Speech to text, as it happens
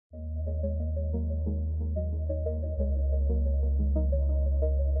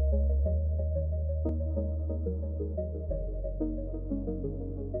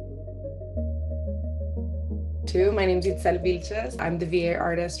2022. My name is Itzel Vilches. I'm the VA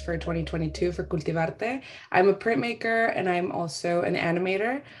artist for 2022 for Cultivarte. I'm a printmaker and I'm also an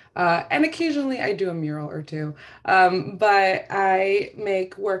animator. And occasionally I do a mural or two. But I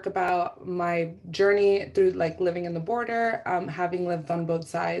make work about my journey through like living in the border, having lived on both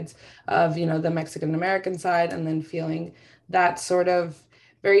sides of, the Mexican American side, and then feeling that sort of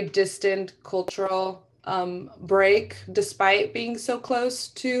very distant cultural break despite being so close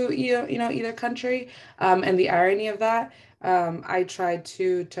to either country, and the irony of that. I try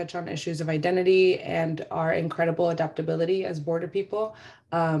to touch on issues of identity and our incredible adaptability as border people,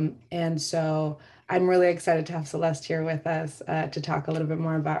 and so I'm really excited to have Celeste here with us to talk a little bit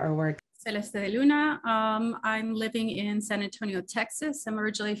more about our work. Celeste de Luna. I'm living in San Antonio, Texas. I'm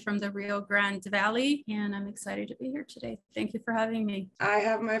originally from the Rio Grande Valley, and I'm excited to be here today. Thank you for having me. I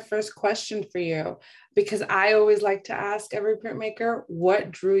have my first question for you, because I always like to ask every printmaker, what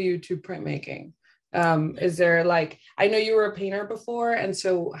drew you to printmaking? Is there I know you were a painter before, and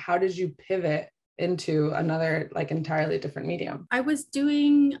so how did you pivot into another entirely different medium? I was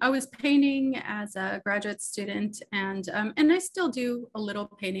painting as a graduate student, and I still do a little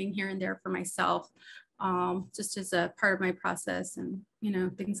painting here and there for myself, just as a part of my process and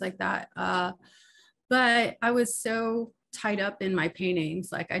things like that. But I was so tied up in my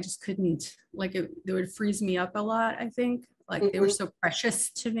paintings, I just couldn't, they would freeze me up a lot. I think they were so precious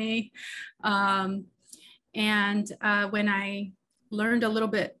to me. And when I learned a little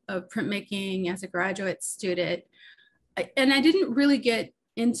bit of printmaking as a graduate student, and I didn't really get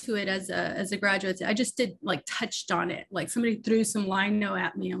into it as a graduate. I just did touched on it. Somebody threw some lino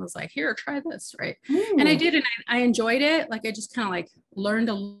at me and was like, here, try this, right? And I did, and I enjoyed it. I just kind of learned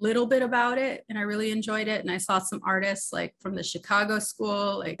a little bit about it, and I really enjoyed it. And I saw some artists from the Chicago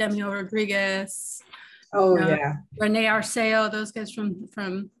school, like Demio Rodriguez, yeah, Rene Arceo, those guys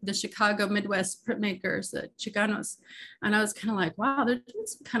from the Chicago Midwest printmakers, the Chicanos. And I was kind of like, wow, they're doing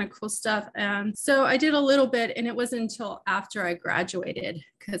some kind of cool stuff. And so I did a little bit, and it wasn't until after I graduated,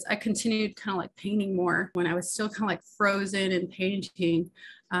 because I continued kind of painting more when I was still kind of frozen in painting.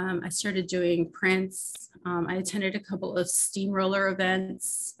 I started doing prints. I attended a couple of steamroller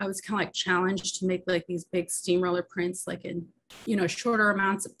events. I was kind of challenged to make these big steamroller prints in shorter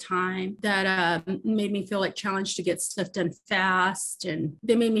amounts of time that made me feel challenged to get stuff done fast, and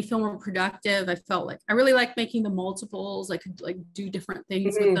they made me feel more productive. I felt I really liked making the multiples. I could do different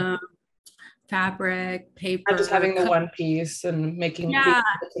things with them. Fabric, paper. Not just having the one piece and making to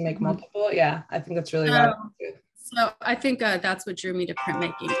make multiple. Yeah, I think that's really valuable too. So I think that's what drew me to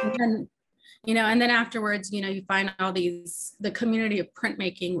printmaking. And then, and then afterwards, you find all the community of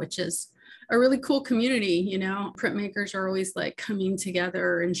printmaking, which is a really cool community. Printmakers are always coming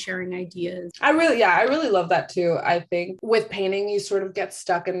together and sharing ideas. I really love that too. I think with painting, you sort of get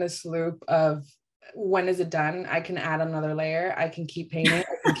stuck in this loop of, when is it done? I can add another layer. I can keep painting.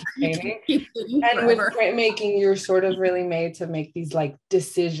 I can keep painting. And with printmaking, you're sort of really made to make these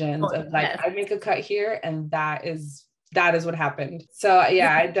decisions of I make a cut here, and that is what happened. So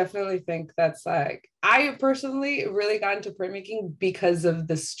yeah, I definitely think that's I personally really got into printmaking because of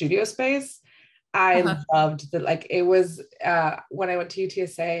the studio space. I loved that. It was when I went to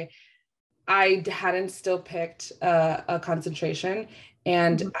UTSA, I hadn't still picked a concentration.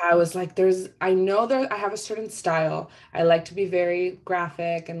 And I was I know that I have a certain style. I like to be very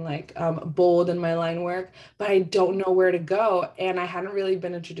graphic and bold in my line work, but I don't know where to go. And I hadn't really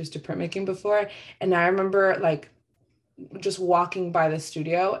been introduced to printmaking before. And I remember just walking by the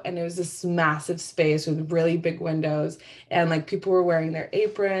studio, and it was this massive space with really big windows, and people were wearing their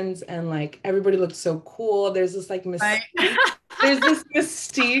aprons, and everybody looked so cool. There's this mystique. There's this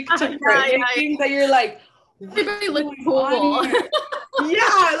mystique to printmaking that you're everybody looks cool.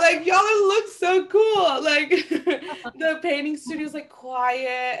 Yeah, y'all look so cool. The painting studio is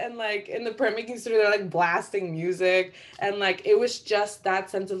quiet, and in the printmaking studio they're blasting music, and it was just that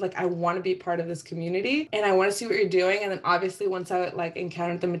sense of I want to be part of this community, and I want to see what you're doing. And then obviously once I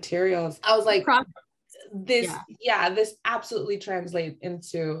encountered the materials, I was this absolutely translates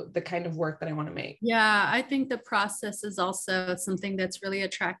into the kind of work that I want to make. Yeah, I think the process is also something that's really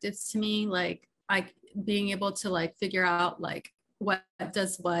attractive to me. Being able to figure out what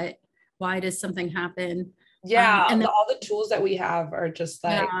does what, why does something happen? Yeah, and all the tools that we have are just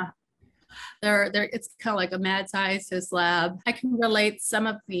they're it's kind of like a mad scientist lab. I can relate some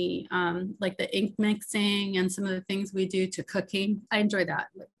of the the ink mixing and some of the things we do to cooking. I enjoy that.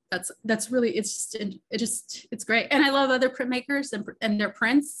 That's really, it's great. And I love other printmakers and their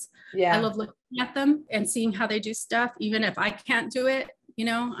prints. Yeah, I love looking at them and seeing how they do stuff, even if I can't do it. You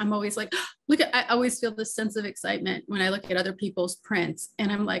know, I'm always like, I always feel this sense of excitement when I look at other people's prints,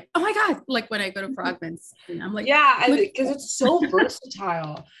 and I'm like, oh my God, like when I go to Frogman's, and I'm like, yeah, because it's so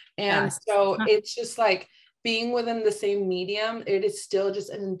versatile. And yes. so it's just like being within the same medium, it is still just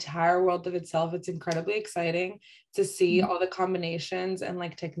an entire world of itself. It's incredibly exciting to see all the combinations and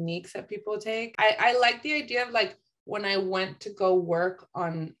like techniques that people take. I like the idea of like, when I went to go work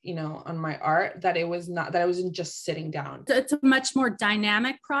on, you know, on my art, that it was not, that I wasn't just sitting down. It's a much more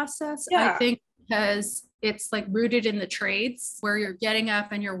dynamic process, I think, because it's like rooted in the trades where you're getting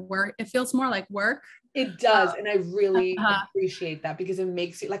up and your work, it feels more like work. It does. And I really appreciate that, because it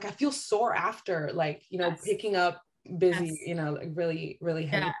makes you like, I feel sore after, like, you know, picking up busy, you know, like really, really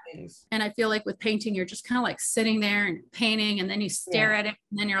heavy things. And I feel like with painting, you're just kind of like sitting there and painting, and then you stare at it,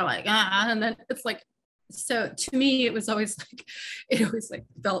 and then you're like, and then it's like, so to me, it was always like, it always like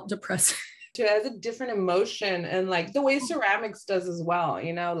felt depressing. It has a different emotion, and like the way ceramics does as well,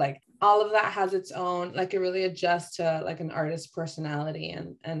 you know, like all of that has its own, like it really adjusts to like an artist's personality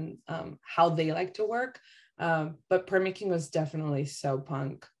and how they like to work. But printmaking was definitely so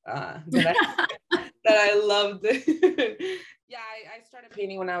punk that I loved it. Yeah, I started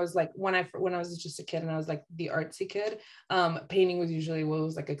painting when I was like, when I was just a kid, and I was like the artsy kid. Painting was usually what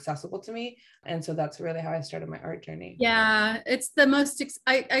was like accessible to me, and so that's really how I started my art journey. Yeah, it's the most,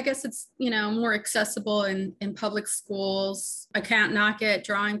 I guess it's, you know, more accessible in public schools. I can't knock it.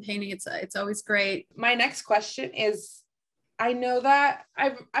 Drawing, painting, it's always great. My next question is, I know that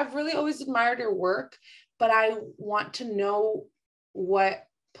I've really always admired your work, but I want to know what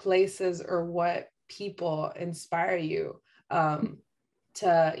places or what people inspire you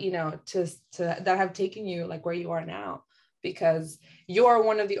to, you know, to that have taken you like where you are now, because you're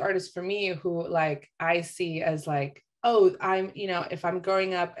one of the artists for me who like I see as like, oh, I'm, you know, if I'm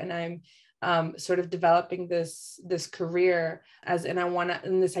growing up and I'm sort of developing this career as, and I want to,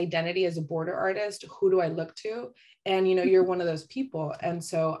 in this identity as a border artist, who do I look to? And, you know, you're one of those people. And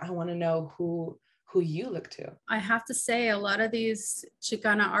so I want to know who you look to. I have to say, a lot of these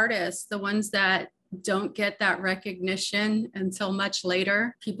Chicana artists, the ones that don't get that recognition until much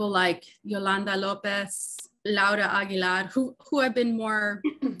later, people like Yolanda Lopez, Laura Aguilar, who I've been more,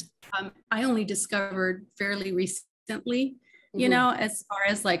 I only discovered fairly recently, you know, as far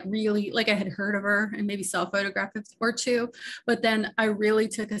as like really, like I had heard of her and maybe saw a photograph or two, but then I really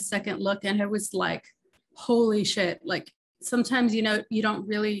took a second look, and it was like, holy shit. Like sometimes, you know, you don't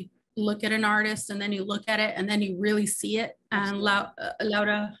really look at an artist, and then you look at it and then you really see it. And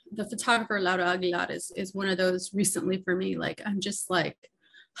Laura, the photographer Laura Aguilar is one of those recently for me. Like, I'm just like,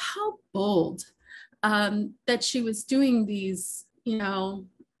 how bold that she was doing these, you know,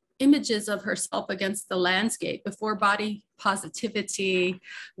 images of herself against the landscape before body positivity,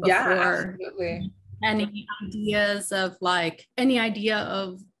 before any ideas of like, any idea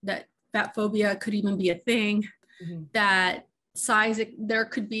of that fat phobia could even be a thing, that size, there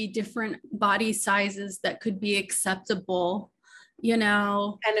could be different body sizes that could be acceptable, you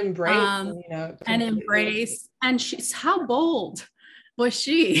know, and embrace, you know, and she's, how bold was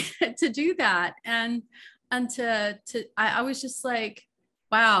she to do that, and I was just like,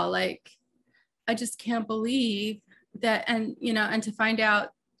 wow, like I just can't believe that. And you know, and to find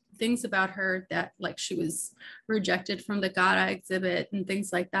out things about her, that like she was rejected from the Gara exhibit and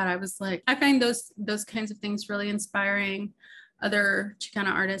things like that, I was like, I find those kinds of things really inspiring. Other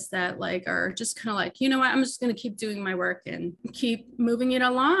Chicana artists that like are just kind of like, you know what, I'm just going to keep doing my work and keep moving it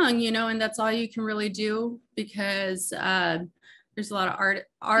along, you know, and that's all you can really do, because there's a lot of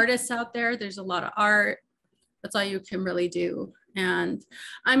artists out there, there's a lot of art, that's all you can really do. And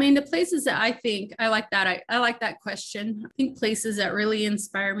I mean, the places that I think, I like that question. I think places that really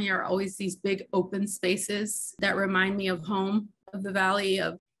inspire me are always these big open spaces that remind me of home, of the valley,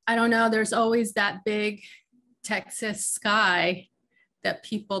 of, I don't know, there's always that big Texas sky that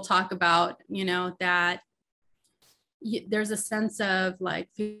people talk about, you know, that there's a sense of like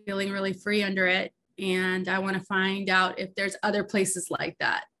feeling really free under it. And I want to find out if there's other places like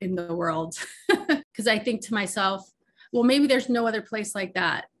that in the world. Because I think to myself, well, maybe there's no other place like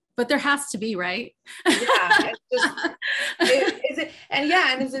that, but there has to be, right? Yeah.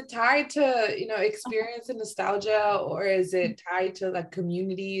 Is it tied to, you know, experience and nostalgia, or is it tied to like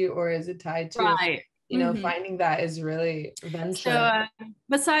community, or is it tied to, you know, finding that is really venture? So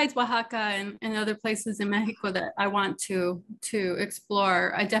besides Oaxaca and other places in Mexico that I want to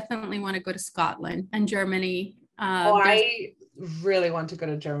explore, I definitely want to go to Scotland and Germany. I really want to go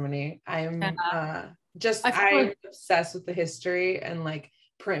to Germany. I'm obsessed with the history, and like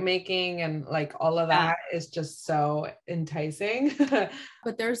printmaking and like all of that is just so enticing.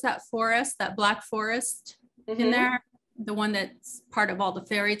 But there's that forest, that Black Forest in there the one that's part of all the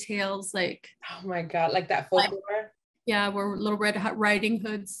fairy tales, like, oh my God, like that folklore. Yeah, where Little Red Riding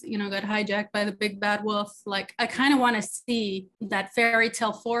Hoods, got hijacked by the big bad wolf. Like, I kind of want to see that fairy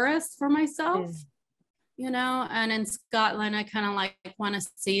tale forest for myself, and in Scotland, I kind of like want to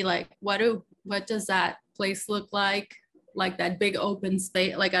see like, what does that place look like that big open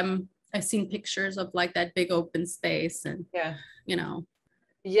space. Like I've seen pictures of like that big open space, and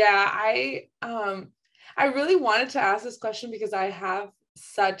I really wanted to ask this question because I have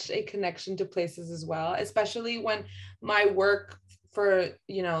such a connection to places as well, especially when my work for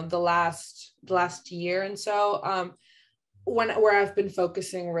the last year and so where I've been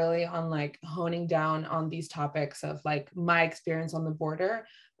focusing really on like honing down on these topics of like my experience on the border.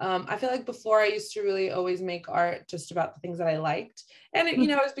 I feel like before I used to really always make art just about the things that I liked. And it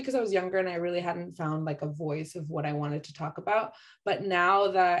was because I was younger and I really hadn't found like a voice of what I wanted to talk about. But now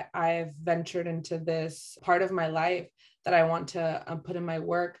that I've ventured into this part of my life that I want to put in my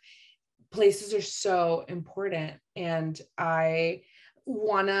work, places are so important. And I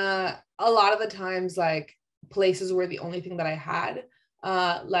wanna, a lot of the times, like places were the only thing that I had,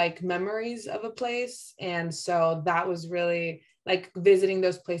 like memories of a place. And so that was really like visiting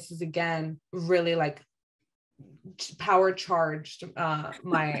those places again, really like power charged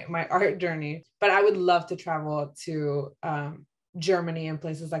my art journey. But I would love to travel to Germany and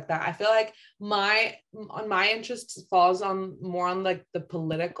places like that. I feel like my interest falls on more on like the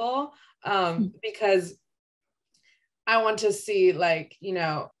political, because I want to see like,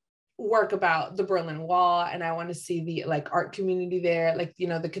 work about the Berlin Wall, and I want to see the like art community there, like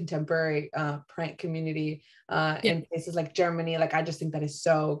the contemporary print community in places like Germany. Like I just think that is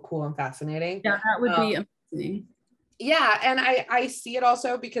so cool and fascinating. Yeah, that would be amazing. Yeah, and I see it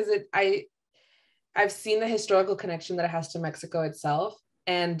also because I've seen the historical connection that it has to Mexico itself,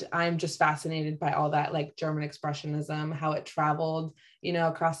 and I'm just fascinated by all that like German expressionism, how it traveled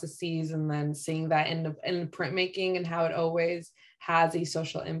across the seas, and then seeing that in printmaking and how it always has a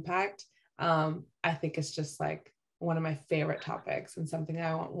social impact. I think it's just like one of my favorite topics and something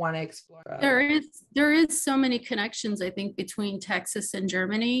I want to explore. There is so many connections, I think, between Texas and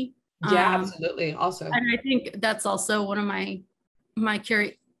Germany. Yeah, absolutely. Also, and I think that's also one of my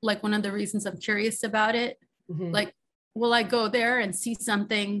like one of the reasons I'm curious about it. Like, will I go there and see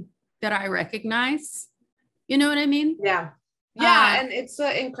something that I recognize? You know what I mean? Yeah. And it's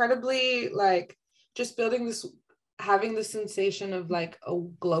incredibly like just building this, having the sensation of like a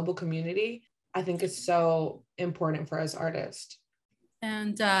global community, I think is so important for us artists.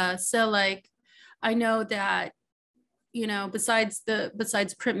 And so like, I know that, besides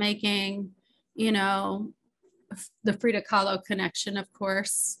printmaking, the Frida Kahlo connection, of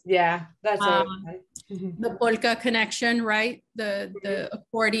course. Yeah, that's the polka connection, right? The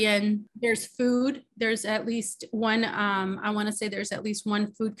accordion. There's food. There's at least one. I want to say there's at least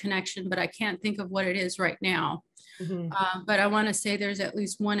one food connection, but I can't think of what it is right now. But I want to say there's at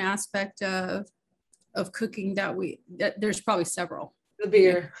least one aspect of cooking that there's probably several. The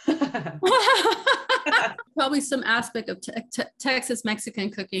beer. Probably some aspect of Texas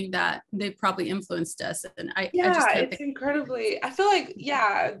Mexican cooking that they probably influenced us. And I just it's incredibly, I feel like,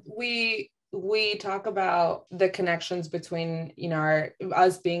 we talk about the connections between,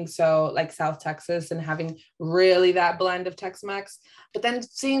 us being so like South Texas and having really that blend of Tex-Mex, but then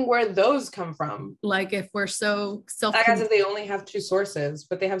seeing where those come from. Like if we're so like as if they only have two sources,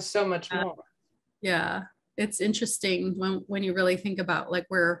 but they have so much more. Yeah. It's interesting when you really think about like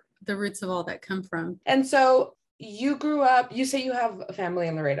where the roots of all that come from. And so you grew up, you say you have a family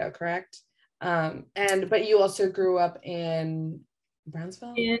in Laredo, correct? But you also grew up in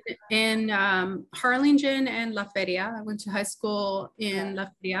Brownsville? In Harlingen and La Feria. I went to high school in La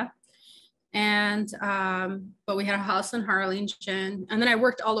Feria. And but we had a house in Harlingen, and then I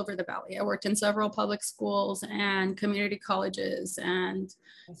worked all over the valley. I worked in several public schools and community colleges and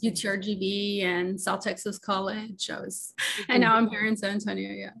UTRGV and South Texas College. And now I'm here in San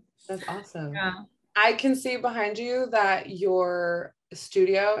Antonio. Yeah, that's awesome. Yeah, I can see behind you that your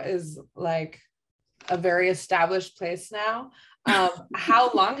studio is like a very established place now.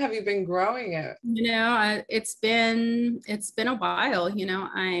 How long have you been growing it? It's been a while.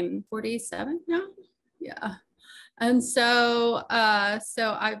 I'm 47 now. Yeah. And so I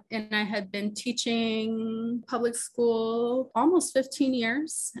had been teaching public school almost 15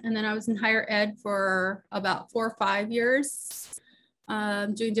 years. And then I was in higher ed for about 4 or 5 years,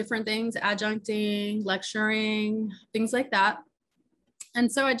 doing different things, adjuncting, lecturing, things like that.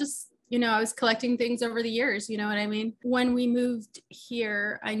 And so I just, I was collecting things over the years, you know what I mean? When we moved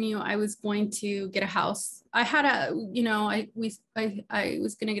here, I knew I was going to get a house. I had I was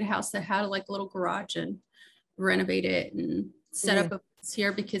going to get a house that had like a little garage and renovate it and set up a place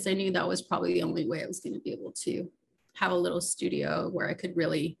here, because I knew that was probably the only way I was going to be able to have a little studio where I could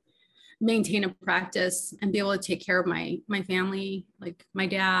really maintain a practice and be able to take care of my family, like my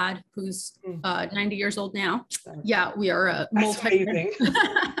dad, who's 90 years old now. Yeah, we are a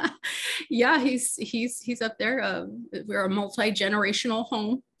yeah, he's up there. We're a multi-generational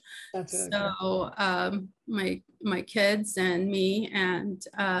home. That's really so my kids and me and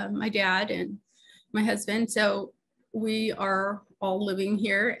my dad and my husband. So we are all living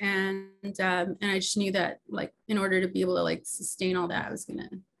here, and I just knew that, like, in order to be able to like sustain all that, I was gonna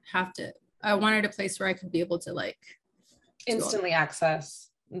have to. I wanted a place where I could be able to like instantly access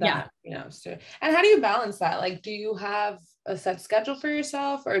that, you know. So, and how do you balance that? Like, do you have a set schedule for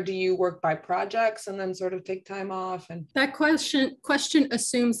yourself, or do you work by projects and then sort of take time off? And that question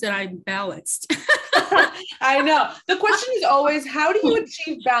assumes that I'm balanced. I know. The question is always, how do you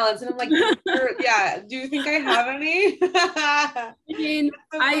achieve balance? And I'm like, yeah, do you think I have any? I mean,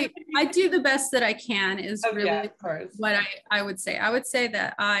 I do the best that I can is really what I would say. I would say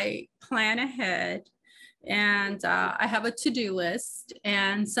that I plan ahead, and I have a to-do list,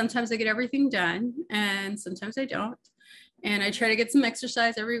 and sometimes I get everything done and sometimes I don't. And I try to get some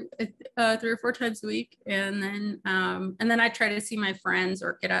exercise every 3 or 4 times a week. And then I try to see my friends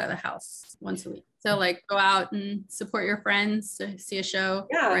or get out of the house once a week. So like go out and support your friends, see a show.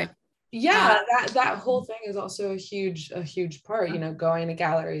 Yeah. Right. Yeah. That whole thing is also a huge part, you know, going to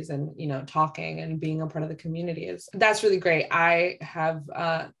galleries and, you know, talking and being a part of the community that's really great. I have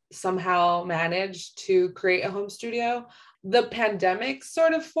somehow managed to create a home studio. The pandemic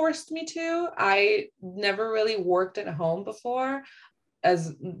sort of forced me to. I never really worked at home before,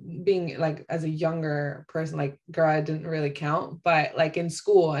 as being like, as a younger person, like, girl, I didn't really count, but like in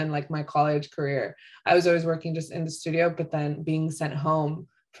school and like my college career, I was always working just in the studio. But then being sent home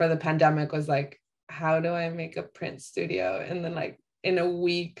for the pandemic was like, how do I make a print studio? And then like in a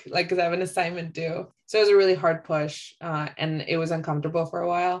week, like, because I have an assignment due. So it was a really hard push, and it was uncomfortable for a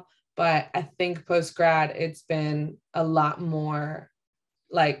while. But I think post-grad, it's been a lot more,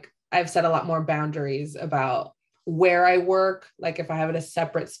 like, I've set a lot more boundaries about where I work. Like if I have a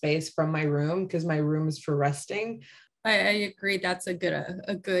separate space from my room, because my room is for resting. I agree. That's a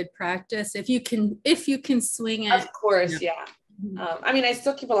good practice. If you can swing it. Of course. Yeah. I mean, I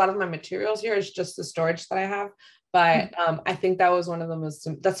still keep a lot of my materials here. It's just the storage that I have. But I think that's one of the most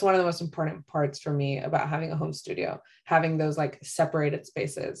important parts for me about having a home studio, having those like separated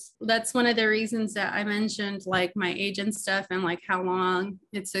spaces. That's one of the reasons that I mentioned like my age and stuff, and like how long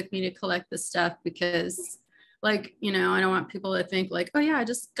it took me to collect the stuff, because like, you know, I don't want people to think like, oh yeah, I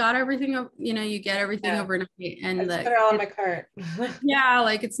just got everything, you know, you get everything overnight and like, put it all in my cart. Yeah,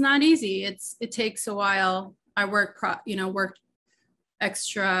 like it's not easy. It takes a while. I worked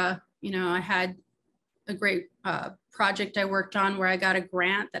extra, you know. I had a great project I worked on where I got a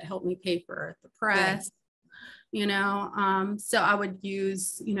grant that helped me pay for the press, you know. So I would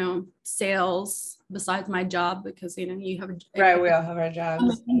use, you know, sales besides my job, because, you know, you have we all have our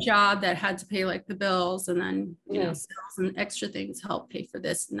jobs. Job that had to pay like the bills, and then, you know, sales and extra things help pay for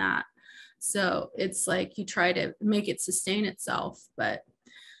this and that. So it's like you try to make it sustain itself, but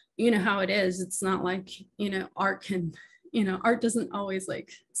you know how it is. It's not like, you know, art doesn't always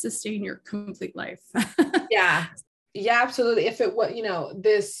like sustain your complete life. Yeah, absolutely. If it was, you know,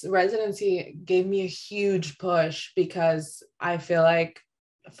 this residency gave me a huge push, because I feel like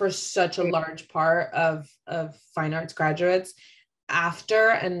for such a large part of fine arts graduates, after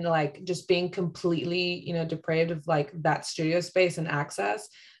and like just being completely, you know, deprived of like that studio space and access,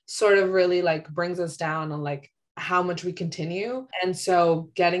 sort of really like brings us down on like how much we continue. And so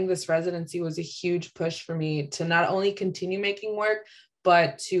getting this residency was a huge push for me to not only continue making work,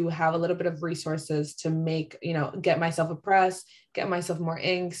 but to have a little bit of resources to make, you know, get myself a press, get myself more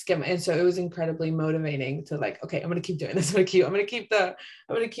inks, and so it was incredibly motivating to like, okay, I'm going to keep doing this. I'm going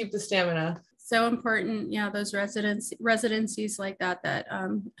to keep the stamina. So important. Yeah. Those residencies like that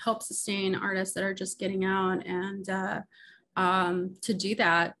help sustain artists that are just getting out, and to do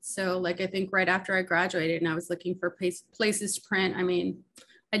that. So like, I think right after I graduated and I was looking for places to print, I mean,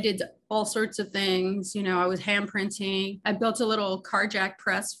 I did all sorts of things. You know, I was hand printing. I built a little car jack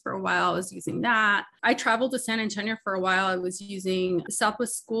press for a while. I was using that. I traveled to San Antonio for a while. I was using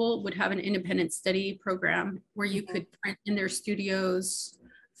Southwest School would have an independent study program where you could print in their studios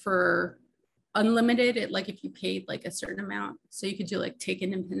for unlimited, like if you paid like a certain amount. So you could do like take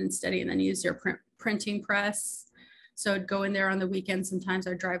independent study and then use their printing press. So I'd go in there on the weekend. Sometimes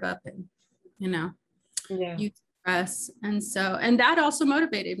I'd drive up and, you know, use press. And so, and that also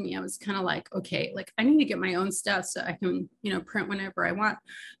motivated me. I was kind of like, okay, like I need to get my own stuff so I can, you know, print whenever I want,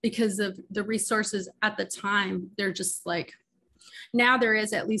 because of the resources at the time. They're just like, now there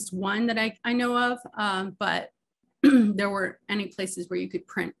is at least one that I know of, but there weren't any places where you could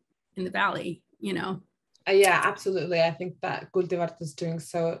print in the Valley, you know. Yeah, absolutely. I think that Cultivarte is doing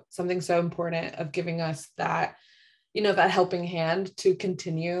something so important of giving us that, you know, that helping hand to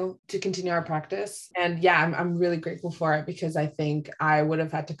continue our practice. And yeah, I'm really grateful for it, because I think I would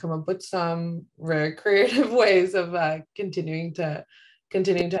have had to come up with some very creative ways of continuing to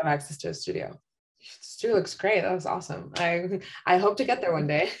have access to a studio. Studio looks great. That was awesome. I hope to get there one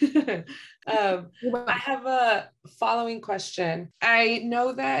day. I have a following question. I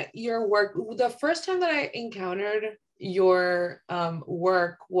know that your work, the first time that I encountered your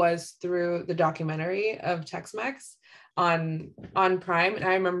work was through the documentary of Tex-Mex on Prime. And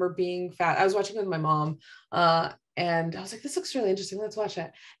I remember being fat. I was watching with my mom, and I was like, this looks really interesting. Let's watch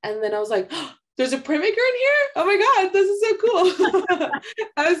it. And then I was like, oh, there's a printmaker in here. Oh my God, this is so cool.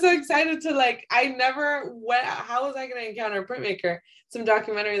 I was so excited to how was I going to encounter a printmaker? Some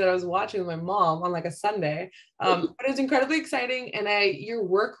documentary that I was watching with my mom on like a Sunday. But it was incredibly exciting. And your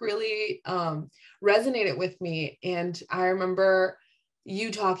work really resonated with me. And I remember you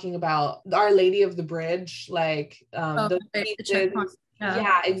talking about Our Lady of the Bridge, like those pieces.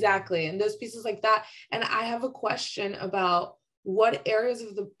 Yeah, exactly. And those pieces like that. And I have a question about what areas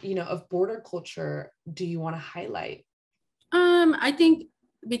of of border culture do you want to highlight? I think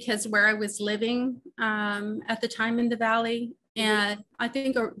because where I was living at the time in the Valley, and I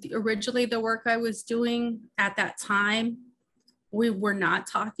think originally the work I was doing at that time, we were not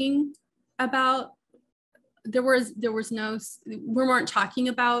talking about, we weren't talking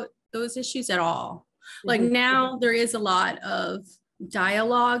about those issues at all. Like now there is a lot of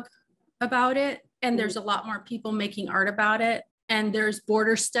dialogue about it, and there's a lot more people making art about it, and there's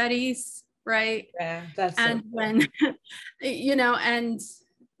border studies, right? Yeah, that's and when you know, and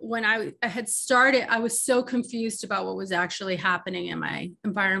when I had started, I was so confused about what was actually happening in my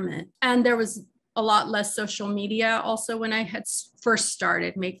environment. And there was a lot less social media also when I had first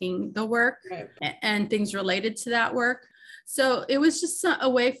started making the work, right, and things related to that work. So it was just a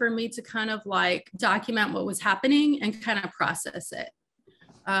way for me to kind of like document what was happening and kind of process it.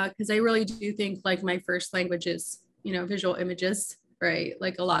 Because I really do think like my first language is, you know, visual images, right?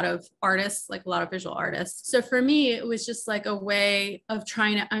 Like a lot of artists, like a lot of visual artists. So for me, it was just like a way of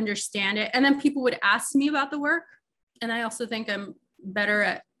trying to understand it. And then people would ask me about the work. And I also think I'm better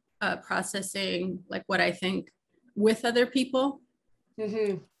at processing like what I think with other people.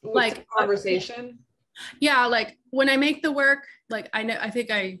 Mm-hmm. Like conversation. Yeah, like when I make the work, like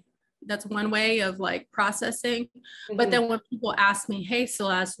that's one way of like processing. But then when people ask me, hey,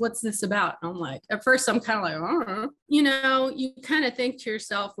 Celeste, what's this about? And I'm like, at first I'm kind of like, oh, you know, you kind of think to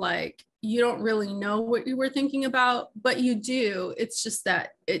yourself, like, you don't really know what you were thinking about, but you do. It's just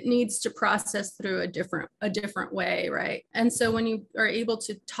that it needs to process through a different way, right? And so when you are able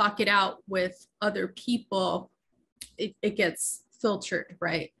to talk it out with other people, it gets filtered,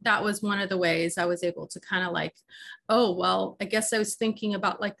 right? That was one of the ways I was able to kind of like, oh, well, I guess I was thinking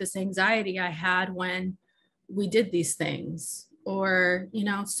about like this anxiety I had when we did these things, or, you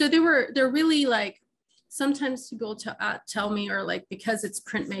know, so they're really like, sometimes people tell me, or like, because it's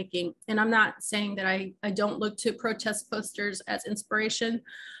printmaking, and I'm not saying that I don't look to protest posters as inspiration,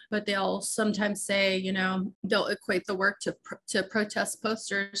 but they'll sometimes say, you know, they'll equate the work to protest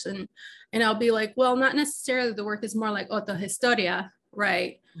posters, and I'll be like, well, not necessarily. The work is more like otra historia,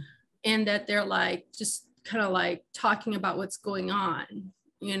 right? And that they're like just kind of like talking about what's going on,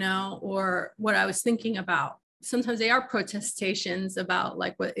 you know, or what I was thinking about. Sometimes they are protestations about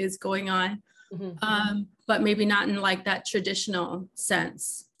like what is going on, but maybe not in like that traditional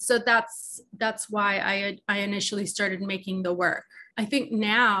sense. So that's why I initially started making the work. I think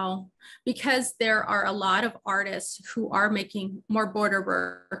now, because there are a lot of artists who are making more border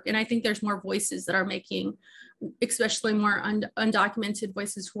work, and I think there's more voices that are making, especially more undocumented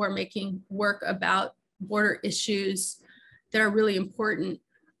voices who are making work about border issues that are really important.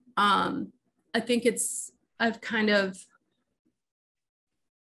 I think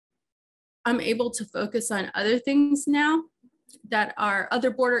I'm able to focus on other things now that are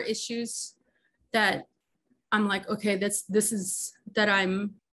other border issues that I'm like, okay, this is that I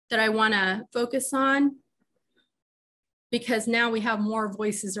want to focus on, because now we have more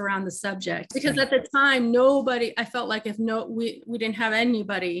voices around the subject. Because at the time, I felt like we didn't have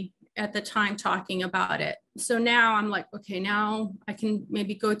anybody at the time talking about it. So now I'm like, okay, now I can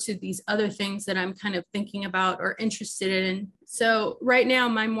maybe go to these other things that I'm kind of thinking about or interested in. So right now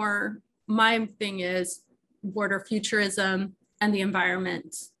my thing is border futurism and the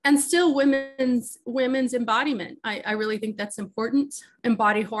environment, and still women's embodiment. I really think that's important.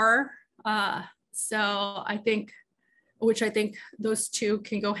 Embody horror. So I think those two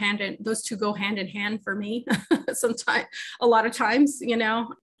go hand in hand for me. Sometimes, a lot of times, you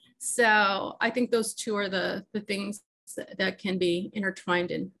know. So I think those two are the things that can be intertwined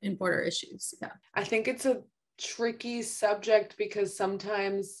in border issues. Yeah. I think it's a tricky subject because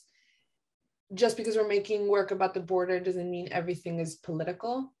sometimes just because we're making work about the border doesn't mean everything is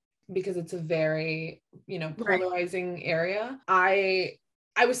political, because it's a very, you know, polarizing right. area.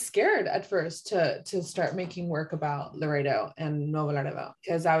 I was scared at first to start making work about Laredo and Nuevo Laredo,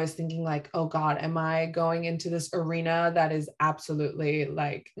 because I was thinking like, oh God, am I going into this arena that is absolutely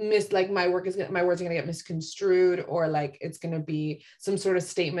like my words are gonna get misconstrued, or like it's gonna be some sort of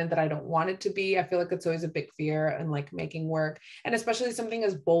statement that I don't want it to be. I feel like it's always a big fear in like making work, and especially something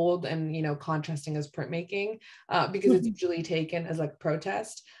as bold and, you know, contrasting as printmaking, because it's usually taken as like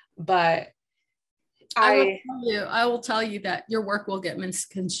protest. But I will tell you that your work will get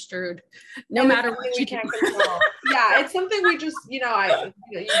misconstrued no matter what we can't control. Yeah, it's something we just, you know,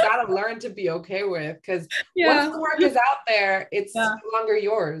 you gotta learn to be okay with, because once the work is out there, it's no longer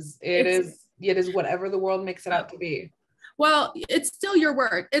yours. It is whatever the world makes it out to be. Well, it's still your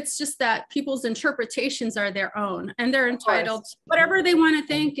work. It's just that people's interpretations are their own, and they're entitled whatever they want to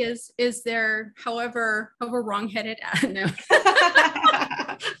think is their however wrong-headed. No.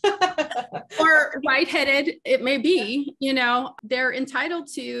 Or right-headed it may be, you know, they're entitled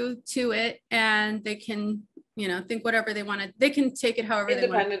to it, and they can, you know, think whatever they want to. They can take it however they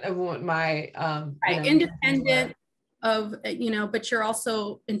want. Independent of what my right, independent of, you know, but you're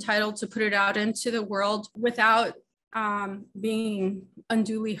also entitled to put it out into the world without being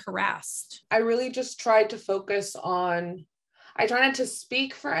unduly harassed. I really just tried to focus on, I try not to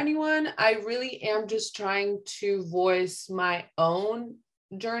speak for anyone. I really am just trying to voice my own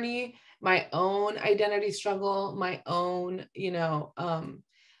journey, my own identity struggle, my own, you know,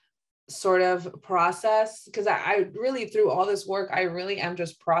 sort of process, because I really, through all this work, I really am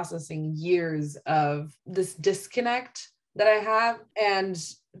just processing years of this disconnect that I have, and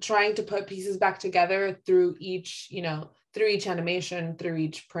trying to put pieces back together through each, you know, through each animation, through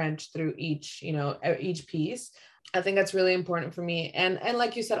each print, through each, you know, each piece. I think that's really important for me. And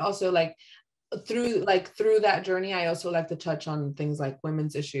like you said, also like through that journey, I also like to touch on things like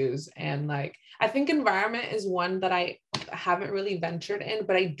women's issues. And like, I think environment is one that I haven't really ventured in,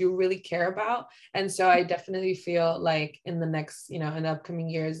 but I do really care about. And so I definitely feel like in the next, you know, in the upcoming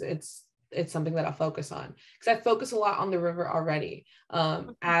years, it's something that I'll focus on, because I focus a lot on the river already.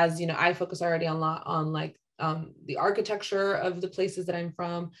 As you know, I focus already a lot on like the architecture of the places that I'm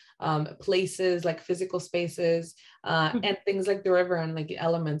from, places like physical spaces, and things like the river and like the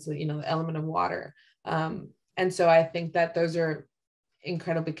elements, you know, the element of water. And so I think that those are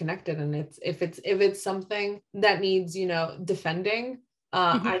incredibly connected. And if it's something that needs, you know, defending,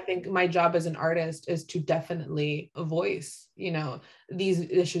 I think my job as an artist is to definitely voice, you know, these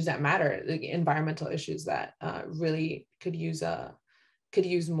issues that matter, the environmental issues that really could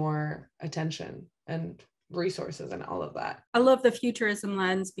use more attention and resources and all of that. I love the futurism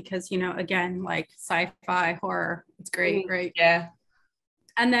lens because, you know, again, like sci-fi, horror, it's great, right? Yeah.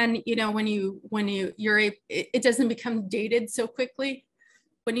 And then, you know, when it doesn't become dated so quickly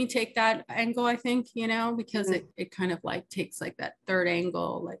when you take that angle, I think, you know, because it kind of like takes like that third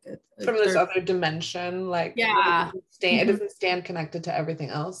angle, like from this other dimension, like it doesn't stand connected to everything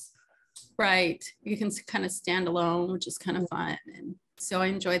else. Right. You can kind of stand alone, which is kind of fun. And so I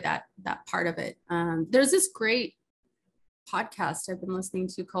enjoyed that part of it. There's this great podcast I've been listening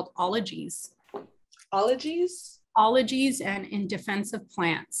to called Ologies. Ologies and In Defense of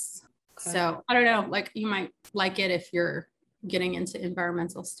Plants. Okay. So I don't know, like you might like it if you're getting into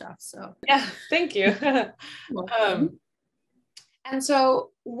environmental stuff. So yeah, thank you. And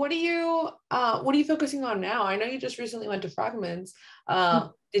so what are you focusing on now? I know you just recently went to Fragments.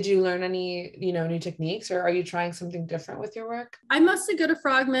 Did you learn any, you know, new techniques, or are you trying something different with your work? I mostly go to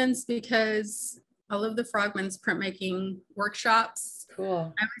Fragments because I love the Fragments printmaking workshops.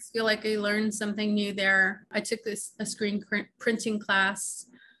 Cool. I always feel like I learned something new there. I took a screen printing class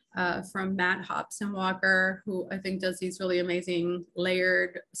from Matt Hobson Walker, who I think does these really amazing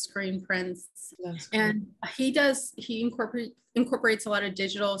layered screen prints. That's cool. And he incorporates a lot of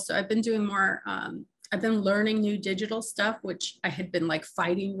digital. So I've been doing more, I've been learning new digital stuff, which I had been like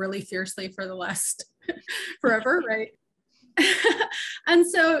fighting really fiercely for the last forever, right? And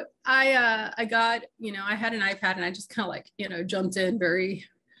so I got, you know, I had an iPad and I just kind of like, you know, jumped in very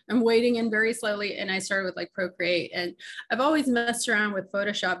I'm wading in very slowly, and I started with like Procreate, and I've always messed around with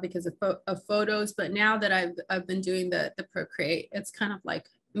Photoshop because of photos, but now that I've been doing the Procreate, it's kind of like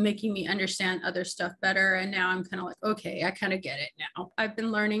making me understand other stuff better. And now I'm kind of like, okay, I kind of get it now. I've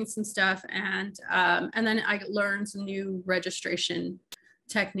been learning some stuff, and then I learned some new registration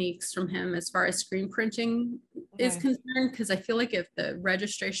techniques from him as far as screen printing is concerned, because I feel like if the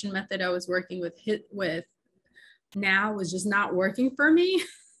registration method I was working with now was just not working for me.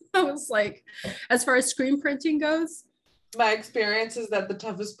 I was like, as far as screen printing goes, my experience is that the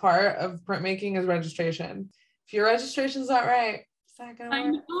toughest part of printmaking is registration. If your registration's not right, it's not gonna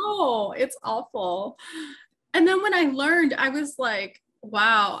work. I know, it's awful. And then when I learned, I was like,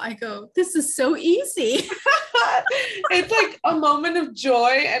 wow, I go, this is so easy. It's like a moment of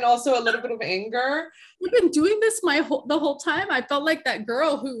joy and also a little bit of anger. I've been doing this the whole time. I felt like that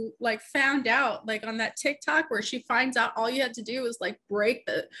girl who like found out like on that TikTok where she finds out all you had to do was like break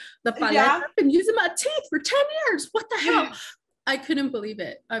the palette up and use them on teeth for 10 years. What the hell? I couldn't believe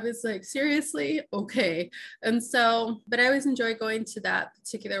it. I was like, seriously? Okay. And so, but I always enjoy going to that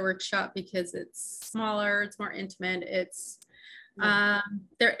particular workshop because it's smaller, it's more intimate. It's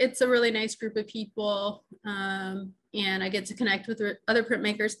a really nice group of people, and I get to connect with other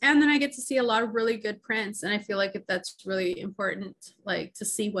printmakers, and then I get to see a lot of really good prints, and I feel like that's really important, like to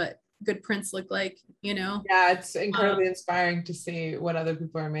see what good prints look like, you know. Yeah, it's incredibly inspiring to see what other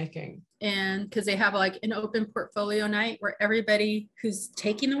people are making, and because they have like an open portfolio night where everybody who's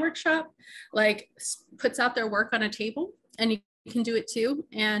taking the workshop like puts out their work on a table, and you can do it too,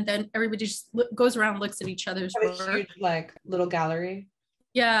 and then everybody just goes around and looks at each other's work. A huge like little gallery.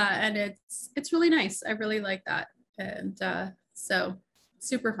 Yeah, and it's really nice. I really like that, and so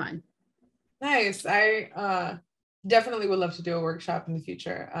super fun. Nice. I definitely would love to do a workshop in the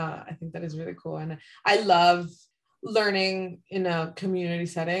future. I think that is really cool, and I love learning in a community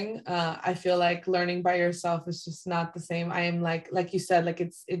setting. I feel like learning by yourself is just not the same. I am like you said, like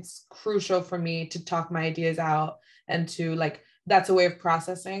it's crucial for me to talk my ideas out, and to like, that's a way of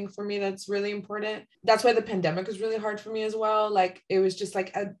processing for me that's really important. That's why the pandemic was really hard for me as well. Like it was just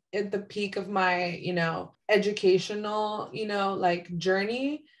like at the peak of my, educational, like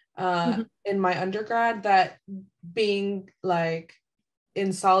journey in my undergrad, that being like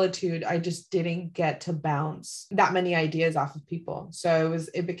in solitude, I just didn't get to bounce that many ideas off of people. So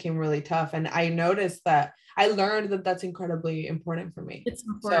it became really tough. And I noticed that I learned that that's incredibly important for me. It's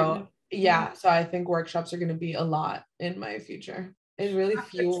important. So yeah, so I think workshops are going to be a lot in my future. It really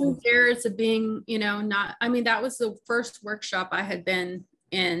fuels 2 years of being, that was the first workshop I had been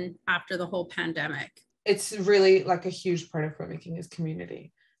in after the whole pandemic. It's really like a huge part of printmaking is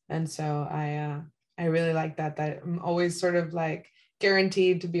community. And so I really like that I'm always sort of like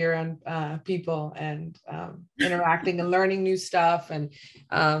guaranteed to be around people and interacting and learning new stuff. And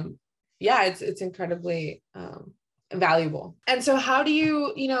it's incredibly valuable. And so how do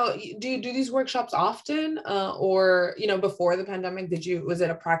you do you do these workshops often or before the pandemic, was it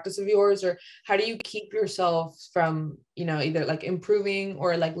a practice of yours, or how do you keep yourself from either like improving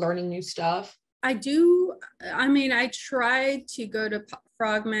or like learning new stuff? I do. I try to go to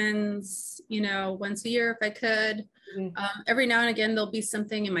Frogman's once a year if I could. Every now and again there'll be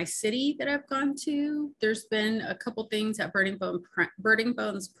something in my city that I've gone to. There's been a couple things at Burning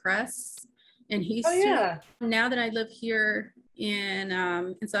Bones Press in Houston. Now that I live here in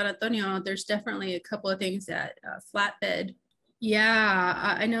San Antonio, there's definitely a couple of things at Flatbed.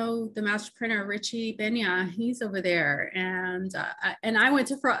 Yeah, I know the master printer Richie Benya. He's over there, and I went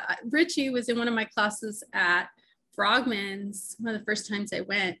to Richie was in one of my classes at Frogman's one of the first times I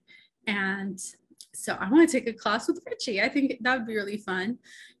went, and so I want to take a class with Richie. I think that would be really fun,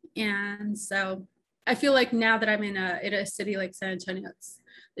 and so I feel like now that I'm in a city like San Antonio,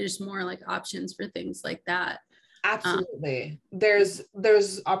 there's more like options for things like that. Absolutely. There's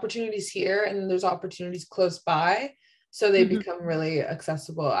opportunities here and there's opportunities close by. So they become really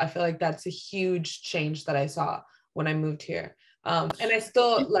accessible. I feel like that's a huge change that I saw when I moved here. And I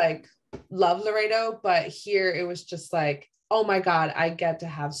still like love Laredo, but here it was just like, oh my God, I get to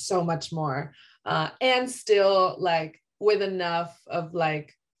have so much more. And still like with enough of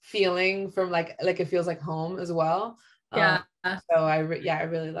like feeling from like it feels like home as well. Yeah. So I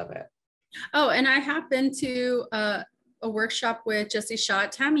really love it. Oh, and I have been to a workshop with Jessie Shaw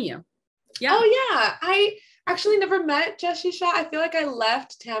at TAMU. Yeah. Oh yeah, I actually never met Jessie Shaw. I feel like I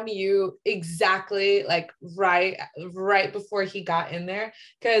left TAMU exactly like right before he got in there,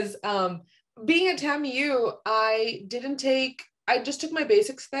 because being at TAMU, I just took my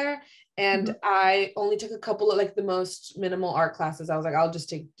basics there, And I only took a couple of like the most minimal art classes. I was like, I'll just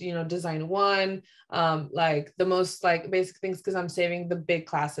take, design one, like the most like basic things, because I'm saving the big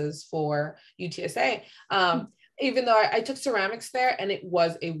classes for UTSA. Even though I took ceramics there, and it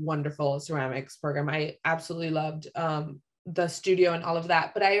was a wonderful ceramics program. I absolutely loved the studio and all of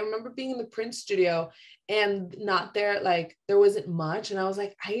that. But I remember being in the print studio and not there, like there wasn't much. And I was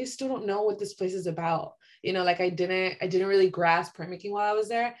like, I still don't know what this place is about. Like I didn't really grasp printmaking while I was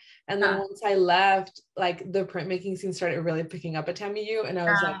there. And then once I left, like the printmaking scene started really picking up at TAMU, and I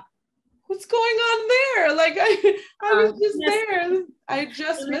was like, what's going on there? Like I was just there. I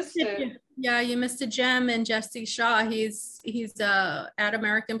just missed it. Yeah, you missed a gem. And Jesse Shaw, he's at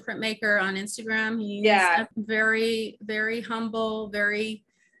American Printmaker on Instagram. He's very, very humble, very,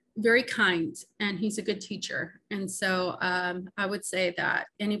 very kind, and he's a good teacher. And so I would say that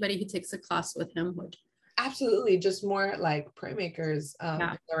anybody who takes a class with him would. Absolutely, just more like printmakers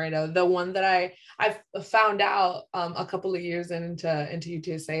in Laredo. The one that I found out a couple of years into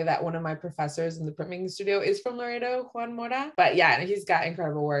UTSA, that one of my professors in the printmaking studio is from Laredo, Juan Mora. But yeah, he's got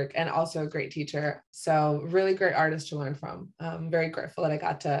incredible work and also a great teacher. So really great artist to learn from. I'm very grateful that I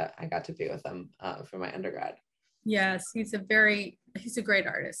got to be with him for my undergrad. Yes, he's a great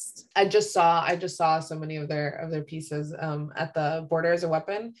artist. I just saw so many of their pieces at the Border as a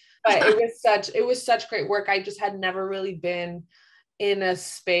Weapon, but it was such great work. I just had never really been in a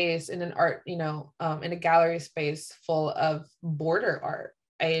space, in an art, in a gallery space full of border art.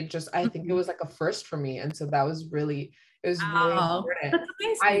 I think it was like a first for me, and so that was really important. That's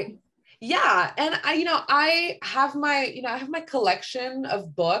amazing. Yeah. And I have my collection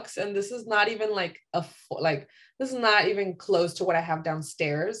of books, and this is not even this is not even close to what I have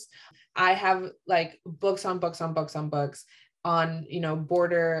downstairs. I have like books on books on books on books on,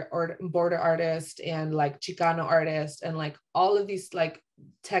 border artist and like Chicano artist, and like all of these like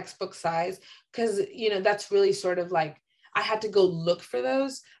textbook size, because, that's really sort of like, I had to go look for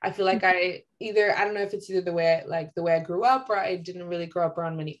those. I feel like I don't know if it's either the way I grew up, or I didn't really grow up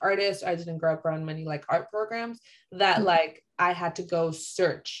around many artists. I didn't grow up around many like art programs, that like I had to go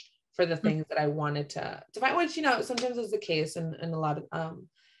search for the things that I wanted to find, which, sometimes is the case in a lot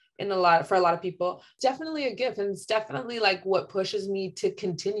of for a lot of people. Definitely a gift, and it's definitely like what pushes me to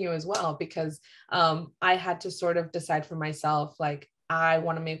continue as well, because I had to sort of decide for myself, like, I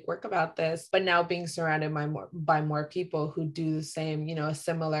want to make work about this, but now being surrounded by more people who do the same,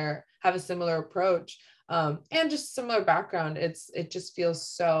 have a similar approach, and just similar background. It just feels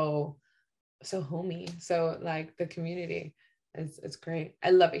so homey. So like the community, it's great.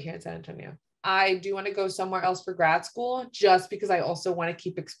 I love it here in San Antonio. I do want to go somewhere else for grad school, just because I also want to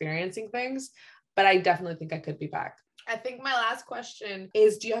keep experiencing things, but I definitely think I could be back. I think my last question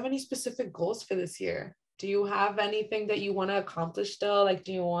is, do you have any specific goals for this year? Do you have anything that you want to accomplish still? Like,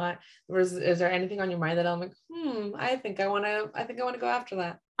 is there anything on your mind that I'm like, I think I want to go after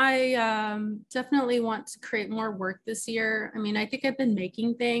that? I definitely want to create more work this year. I mean, I think I've been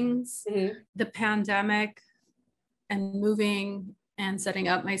making things. The pandemic and moving and setting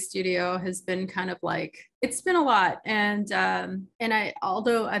up my studio has been kind of like, it's been a lot. And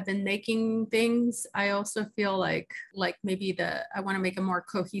although I've been making things, I also feel like maybe I want to make a more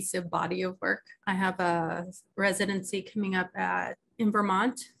cohesive body of work. I have a residency coming up in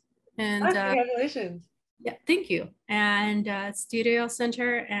Vermont. And congratulations. Yeah, thank you. And studio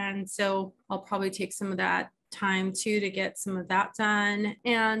center. And so I'll probably take some of that time too to get some of that done.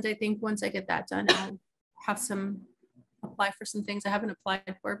 And I think once I get that done, I'll have apply for some things I haven't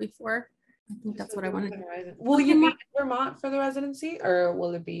applied for before. I think that's what I want to do. Will you be in Vermont for the residency, or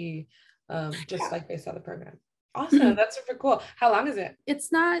will it be just like based on the program? Awesome. That's super cool. How long is it?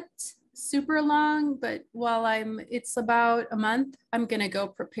 It's not super long, but it's about a month. I'm going to go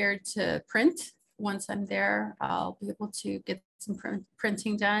prepared to print. Once I'm there, I'll be able to get some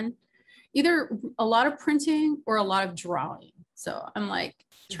printing done, either a lot of printing or a lot of drawing. So I'm like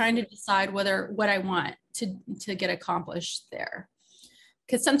trying to decide what I want to get accomplished there.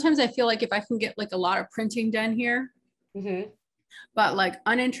 Because sometimes I feel like if I can get like a lot of printing done here, but like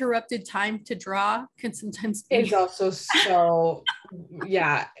uninterrupted time to draw can sometimes be. It's also so,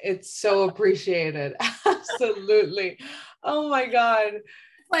 yeah, it's so appreciated. Absolutely. Oh my God.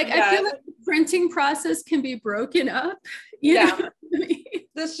 Like, I feel like the printing process can be broken up. You know what I mean?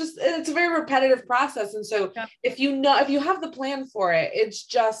 It's a very repetitive process. And so if you have the plan for it, it's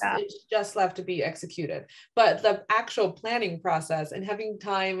just left to be executed. But the actual planning process and having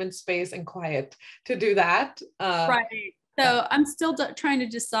time and space and quiet to do that. Right. So I'm still trying to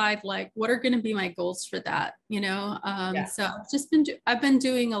decide like what are going to be my goals for that, So I've been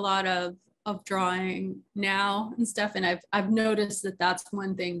doing a lot of drawing now and stuff, and I've noticed that that's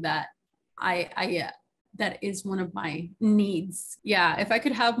one thing that that is one of my needs. Yeah, if I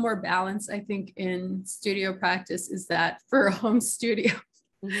could have more balance, I think in studio practice, is that for a home studio,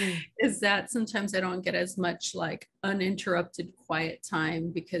 is that sometimes I don't get as much like uninterrupted quiet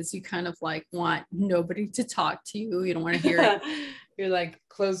time, because you kind of like want nobody to talk to you. You don't want to hear it. You're like,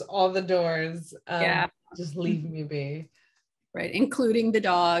 close all the doors. Yeah. Just leave me be. Right, including the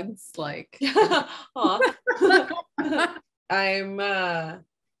dogs, like. I'm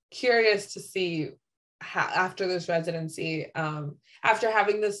curious to see how, after this residency, after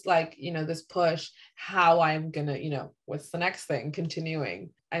having this, like, you know, this push, how I'm gonna, you know, what's the next thing, continuing.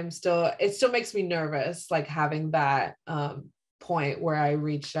 It still makes me nervous, like having that point where I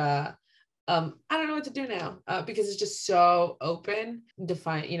reach I don't know what to do now, because it's just so open.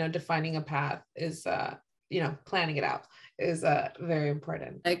 Defining a path is planning it out is very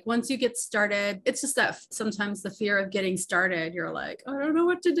important. Like once you get started, it's just that sometimes the fear of getting started, you're like, I don't know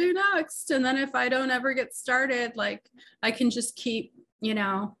what to do next. And then if I don't ever get started, like I can just keep,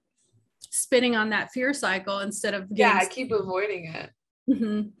 spinning on that fear cycle instead of I keep avoiding it.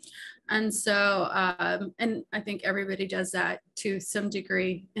 Mm-hmm. And so, and I think everybody does that to some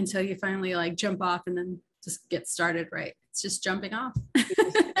degree until you finally like jump off and then just get started, right? It's just jumping off.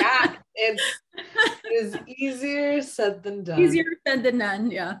 Yeah, it is easier said than done. Easier said than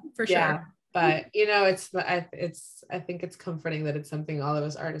done, yeah, for sure. Yeah, but I think it's comforting that it's something all of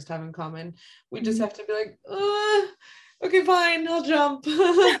us artists have in common. We just have to be like, okay, fine, I'll jump.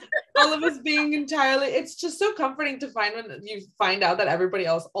 All of us being entirely, it's just so comforting to find when you find out that everybody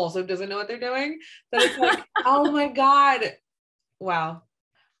else also doesn't know what they're doing. That it's like, oh my God, wow.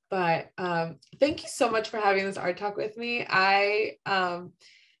 But thank you so much for having this art talk with me. I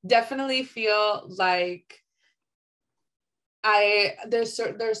definitely feel like there's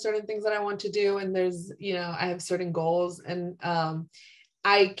certain things that I want to do, and there's, I have certain goals, and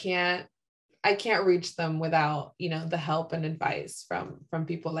I can't reach them without, the help and advice from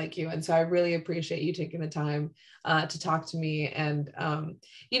people like you. And so I really appreciate you taking the time to talk to me. And, I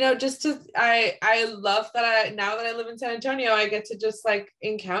love that now that I live in San Antonio, I get to just like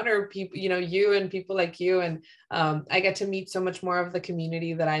encounter people, you and people like you. And I get to meet so much more of the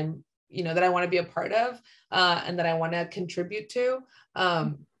community that I'm, that I want to be a part of, and that I want to contribute to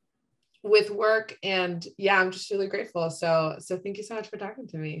with work. And yeah, I'm just really grateful. So thank you so much for talking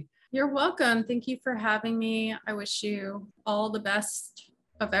to me. You're welcome. Thank you for having me. I wish you all the best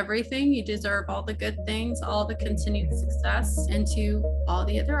of everything. You deserve all the good things, all the continued success, and to all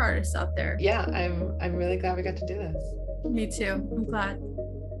the other artists out there. Yeah, I'm really glad we got to do this. Me too. I'm glad.